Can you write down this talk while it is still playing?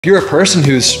If you're a person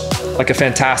who's like a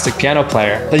fantastic piano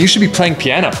player, then you should be playing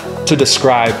piano to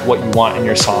describe what you want in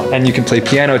your song. And you can play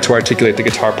piano to articulate the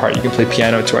guitar part. You can play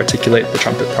piano to articulate the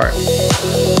trumpet part.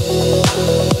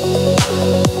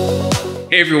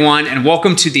 Hey everyone, and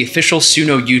welcome to the official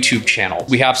Suno YouTube channel.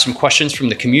 We have some questions from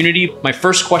the community. My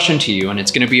first question to you, and it's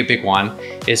gonna be a big one,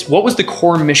 is what was the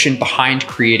core mission behind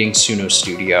creating Suno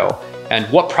Studio? And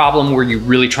what problem were you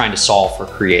really trying to solve for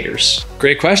creators?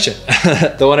 Great question.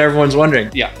 The one everyone's wondering.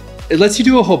 Yeah. It lets you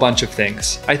do a whole bunch of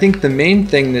things. I think the main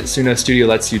thing that Suno Studio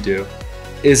lets you do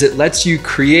is it lets you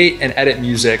create and edit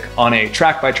music on a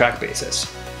track-by-track basis.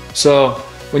 So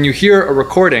when you hear a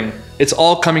recording, it's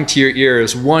all coming to your ear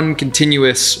as one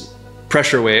continuous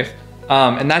pressure wave.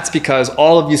 And that's because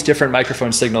all of these different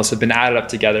microphone signals have been added up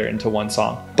together into one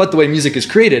song. But the way music is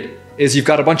created is you've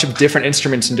got a bunch of different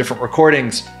instruments and different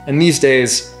recordings. And these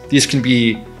days, these can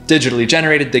be digitally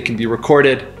generated, they can be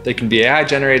recorded, they can be AI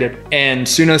generated. And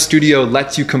Suno Studio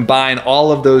lets you combine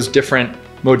all of those different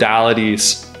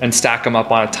modalities and stack them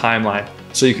up on a timeline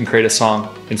so you can create a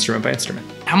song instrument by instrument.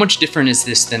 How much different is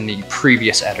this than the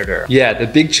previous editor? Yeah, the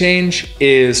big change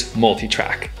is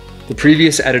multitrack. The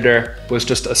previous editor was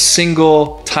just a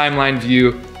single timeline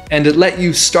view, and it let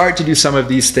you start to do some of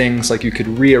these things, like you could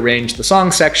rearrange the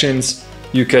song sections,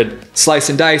 you could slice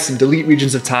and dice and delete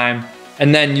regions of time,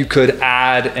 and then you could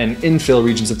add and infill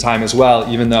regions of time as well,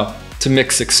 even though to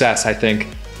mixed success, I think,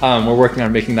 we're working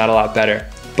on making that a lot better.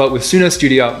 But with Suno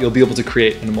Studio, you'll be able to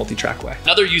create in a multi-track way.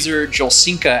 Another user,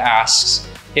 Jolsinka, asks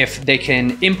if they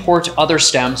can import other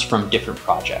stems from different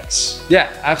projects.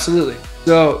 Yeah, absolutely.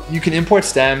 So you can import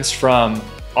stems from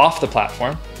off the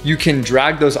platform. You can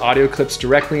drag those audio clips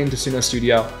directly into Suno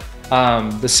Studio,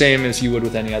 the same as you would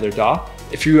with any other DAW.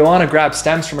 If you want to grab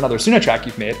stems from another Suno track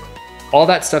you've made, all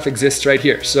that stuff exists right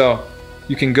here. So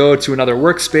you can go to another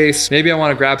workspace. Maybe I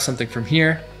want to grab something from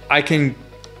here. I can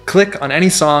click on any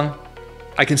song.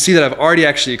 I can see that I've already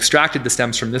actually extracted the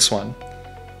stems from this one,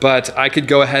 but I could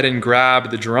go ahead and grab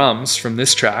the drums from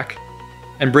this track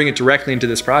and bring it directly into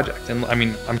this project. And I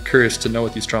mean, I'm curious to know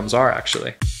what these drums are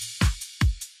actually.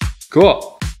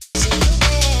 Cool.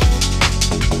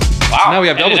 Wow, so now we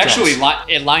have double drums. Actually,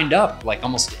 it lined up like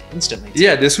almost instantly.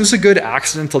 Yeah, this was a good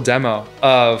accidental demo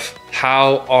of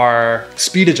how our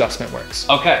speed adjustment works.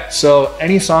 Okay. So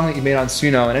any song that you made on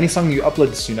Suno and any song that you upload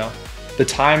to Suno, the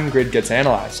time grid gets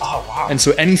analyzed. Oh, wow. And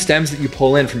so any stems that you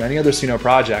pull in from any other Suno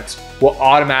projects will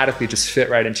automatically just fit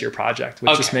right into your project,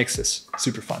 which just makes this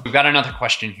super fun. We've got another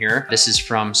question here. This is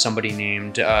from somebody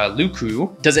named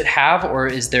Luku. Does it have, or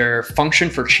is there function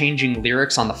for changing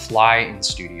lyrics on the fly in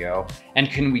Studio?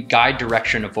 And can we guide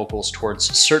direction of vocals towards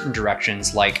certain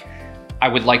directions, like I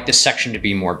would like this section to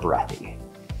be more breathy?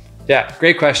 Yeah,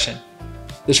 great question.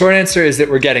 The short answer is that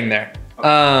we're getting there.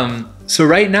 So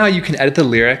right now you can edit the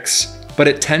lyrics, but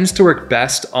it tends to work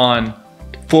best on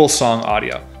full song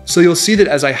audio. So you'll see that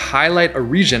as I highlight a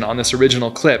region on this original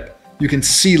clip, you can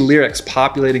see lyrics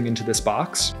populating into this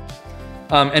box.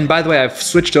 And by the way, I've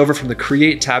switched over from the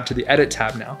Create tab to the Edit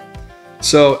tab now.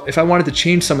 So if I wanted to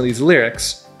change some of these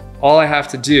lyrics, all I have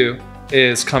to do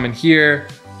is come in here,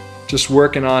 just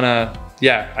working on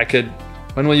I could,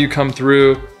 when will you come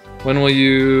through? When will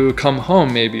you come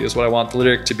home, maybe, is what I want the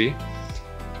lyric to be.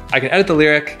 I can edit the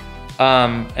lyric,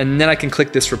 and then I can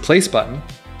click this replace button.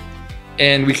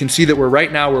 And we can see that we're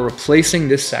replacing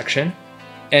this section.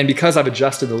 And because I've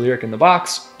adjusted the lyric in the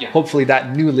box, hopefully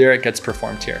that new lyric gets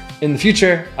performed here. In the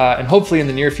future, and hopefully in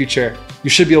the near future, you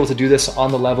should be able to do this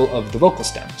on the level of the vocal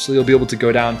stem. So you'll be able to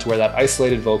go down to where that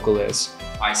isolated vocal is,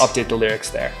 update the lyrics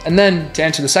there. And then to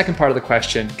answer the second part of the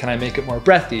question, can I make it more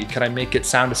breathy? Can I make it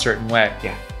sound a certain way?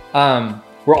 Yeah.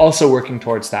 We're also working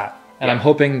towards that. And I'm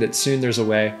hoping that soon there's a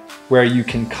way where you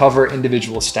can cover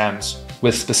individual stems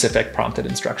with specific prompted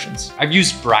instructions. I've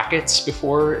used brackets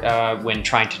before when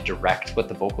trying to direct what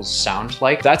the vocals sound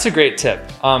like. That's a great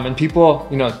tip. And people,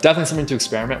 definitely something to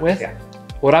experiment with. Yeah.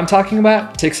 What I'm talking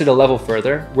about takes it a level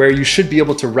further, where you should be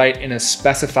able to write in a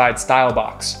specified style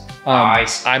box.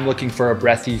 I'm looking for a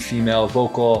breathy female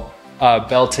vocal,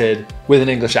 belted with an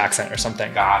English accent or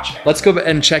something. Gotcha. Let's go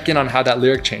and check in on how that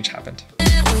lyric change happened.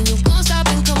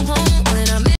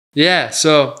 Yeah,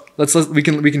 so we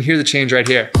can hear the change right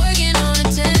here.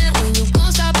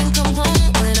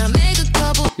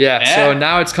 Yeah, so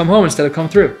now it's come home instead of come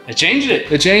through. It changed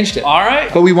it. It changed it. All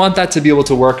right. But we want that to be able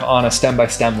to work on a stem by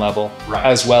stem level,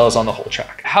 as well as on the whole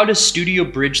track. How does Studio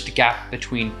bridge the gap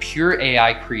between pure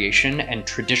AI creation and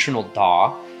traditional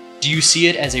DAW? Do you see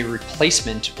it as a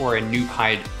replacement or a new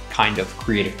kind of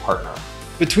creative partner?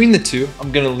 Between the two,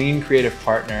 I'm gonna lean creative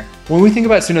partner. When we think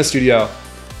about Suno Studio,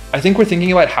 I think we're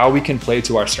thinking about how we can play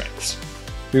to our strengths.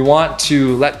 We want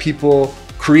to let people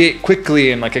create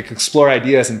quickly and like explore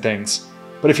ideas and things.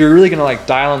 But if you're really gonna like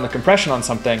dial in the compression on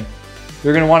something,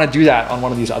 you're gonna wanna do that on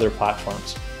one of these other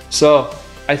platforms. So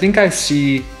I think I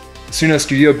see Suno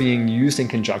Studio being used in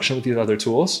conjunction with these other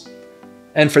tools.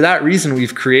 And for that reason,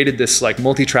 we've created this like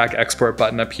multi-track export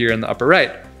button up here in the upper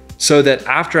right, so that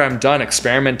after I'm done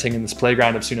experimenting in this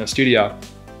playground of Suno Studio,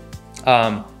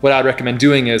 what I'd recommend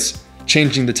doing is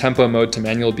changing the tempo mode to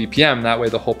manual BPM. That way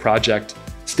the whole project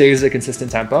stays at a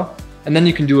consistent tempo. And then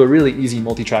you can do a really easy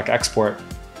multi-track export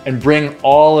and bring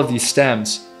all of these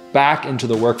stems back into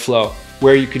the workflow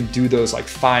where you can do those like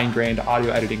fine-grained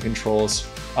audio editing controls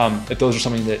if those are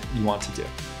something that you want to do.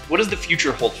 What does the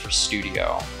future hold for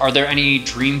Studio? Are there any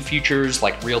dream features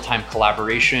like real-time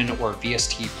collaboration or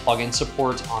VST plugin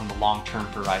support on the long-term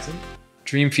horizon?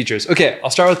 Dream features. Okay, I'll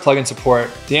start with plugin support.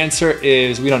 The answer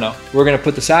is we don't know. We're gonna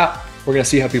put this out. We're gonna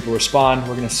see how people respond.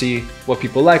 We're gonna see what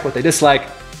people like, what they dislike,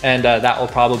 and that will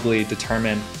probably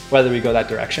determine whether we go that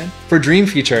direction. For dream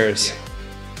features,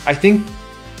 I think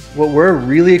what we're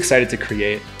really excited to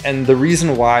create, and the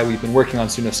reason why we've been working on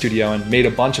Suno Studio and made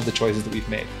a bunch of the choices that we've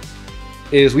made,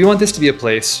 is we want this to be a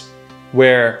place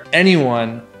where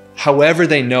anyone, however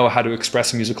they know how to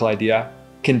express a musical idea,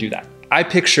 can do that. I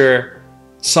picture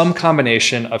some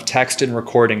combination of text and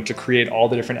recording to create all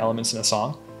the different elements in a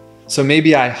song. So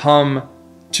maybe I hum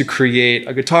to create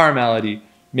a guitar melody.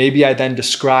 Maybe I then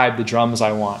describe the drums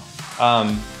I want.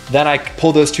 Then I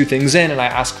pull those two things in and I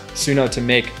ask Suno to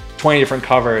make 20 different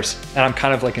covers, and I'm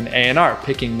kind of like an A&R,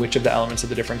 picking which of the elements of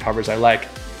the different covers I like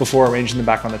before arranging them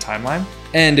back on the timeline.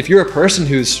 And if you're a person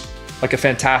who's like a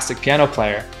fantastic piano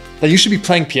player, then you should be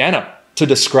playing piano to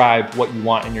describe what you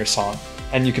want in your song.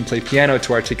 And you can play piano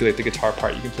to articulate the guitar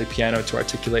part. You can play piano to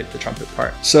articulate the trumpet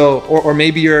part. So, or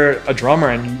maybe you're a drummer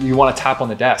and you want to tap on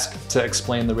the desk to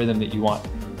explain the rhythm that you want.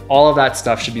 All of that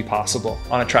stuff should be possible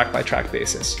on a track-by-track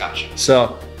basis. Gotcha.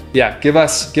 So yeah, give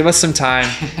us some time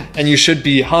and you should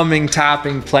be humming,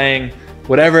 tapping, playing,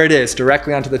 whatever it is,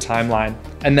 directly onto the timeline,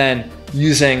 and then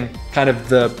using kind of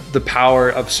the power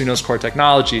of Suno's core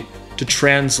technology to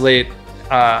translate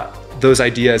those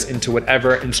ideas into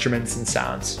whatever instruments and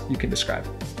sounds you can describe.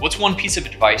 What's one piece of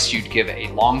advice you'd give a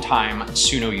longtime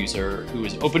Suno user who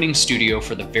is opening Studio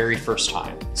for the very first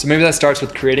time? So maybe that starts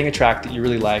with creating a track that you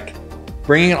really like,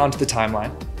 bringing it onto the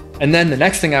timeline, and then the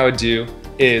next thing I would do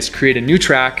is create a new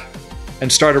track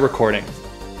and start a recording.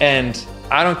 And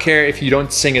I don't care if you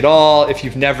don't sing at all, if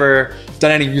you've never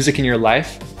done any music in your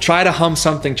life, try to hum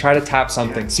something, try to tap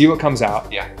something, see what comes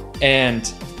out,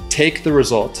 and take the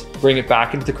result, bring it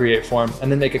back into the create form,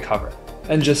 and then make a cover.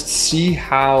 And just see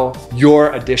how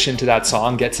your addition to that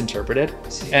song gets interpreted.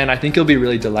 And I think you'll be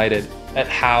really delighted at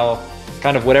how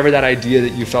kind of whatever that idea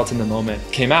that you felt in the moment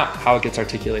came out, how it gets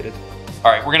articulated. All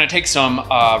right, we're gonna take some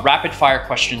rapid fire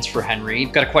questions for Henry.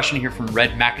 We've got a question here from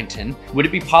Red Mackinton. Would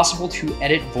it be possible to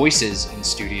edit voices in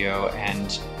Studio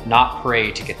and not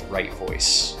pray to get the right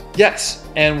voice? Yes,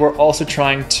 and we're also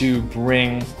trying to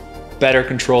bring better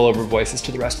control over voices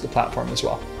to the rest of the platform as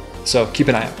well. So keep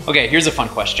an eye out. Okay, here's a fun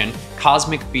question.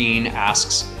 Cosmic Bean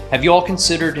asks, have you all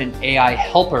considered an AI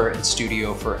helper in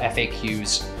Studio for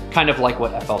FAQs, kind of like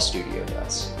what FL Studio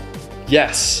does?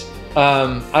 Yes.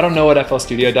 I don't know what FL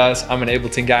Studio does. I'm an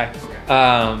Ableton guy.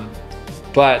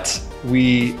 But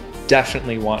we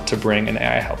definitely want to bring an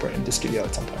AI helper into Studio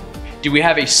at some point. Do we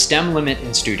have a stem limit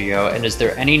in Studio, and is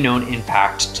there any known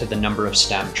impact to the number of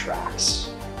stem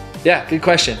tracks? Yeah, good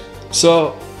question.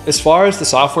 So as far as the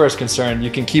software is concerned,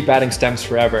 you can keep adding stems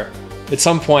forever. At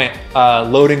some point,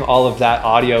 loading all of that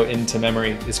audio into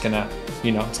memory is gonna,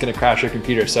 it's gonna crash your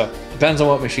computer. So it depends on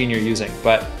what machine you're using,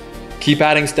 but keep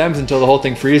adding stems until the whole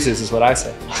thing freezes is what I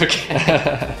say.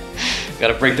 Okay.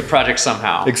 Gotta break the project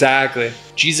somehow. Exactly.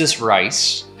 Jesus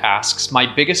Rice asks, my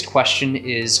biggest question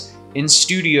is, in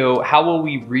Studio, how will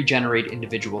we regenerate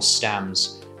individual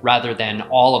stems rather than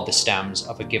all of the stems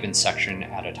of a given section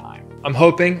at a time? I'm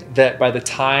hoping that by the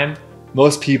time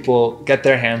most people get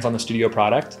their hands on the Studio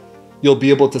product, you'll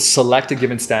be able to select a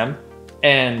given stem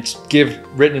and give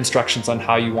written instructions on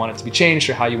how you want it to be changed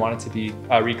or how you want it to be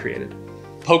recreated.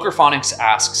 Pokerphonics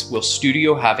asks, will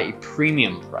Studio have a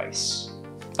premium price?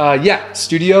 Yeah,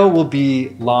 Studio will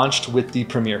be launched with the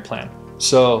Premier plan.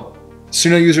 So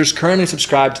Suno users currently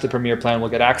subscribed to the Premier plan will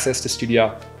get access to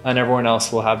Studio, and everyone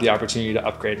else will have the opportunity to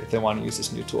upgrade if they want to use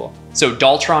this new tool. So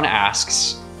Daltron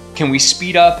asks, can we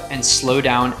speed up and slow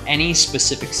down any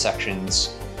specific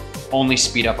sections? Only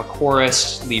speed up a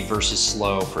chorus, leave verses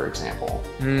slow, for example.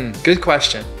 Good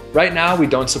question. Right now, we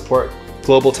don't support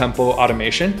global tempo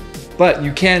automation, but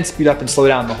you can speed up and slow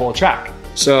down the whole track.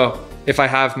 So if I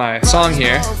have my song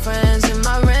here,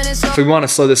 if we want to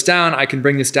slow this down, I can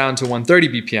bring this down to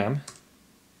 130 BPM.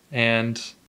 and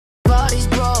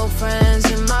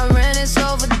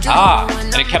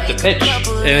and it kept the pitch.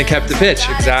 And it kept the pitch,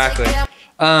 exactly.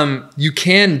 You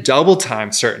can double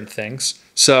time certain things.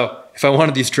 So if I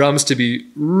wanted these drums to be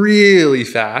really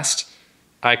fast,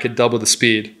 I could double the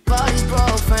speed.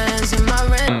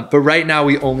 But right now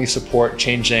we only support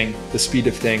changing the speed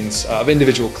of things, of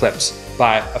individual clips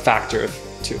by a factor of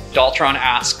 2. Daltron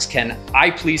asks, can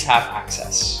I please have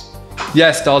access?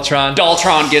 Yes, Daltron.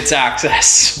 Daltron gets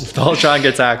access. Daltron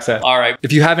gets access. All right.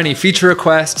 If you have any feature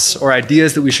requests or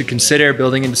ideas that we should consider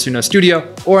building into Suno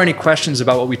Studio, or any questions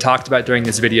about what we talked about during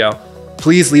this video,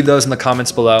 please leave those in the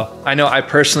comments below. I know I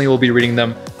personally will be reading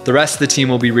them. The rest of the team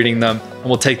will be reading them, and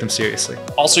we'll take them seriously.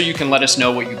 Also, you can let us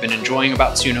know what you've been enjoying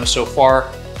about Suno so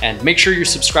far, and make sure you're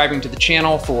subscribing to the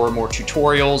channel for more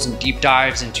tutorials and deep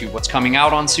dives into what's coming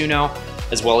out on Suno,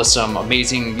 as well as some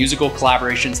amazing musical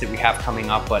collaborations that we have coming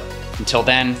up. But until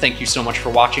then, thank you so much for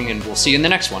watching, and we'll see you in the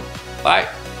next one. Bye.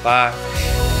 Bye.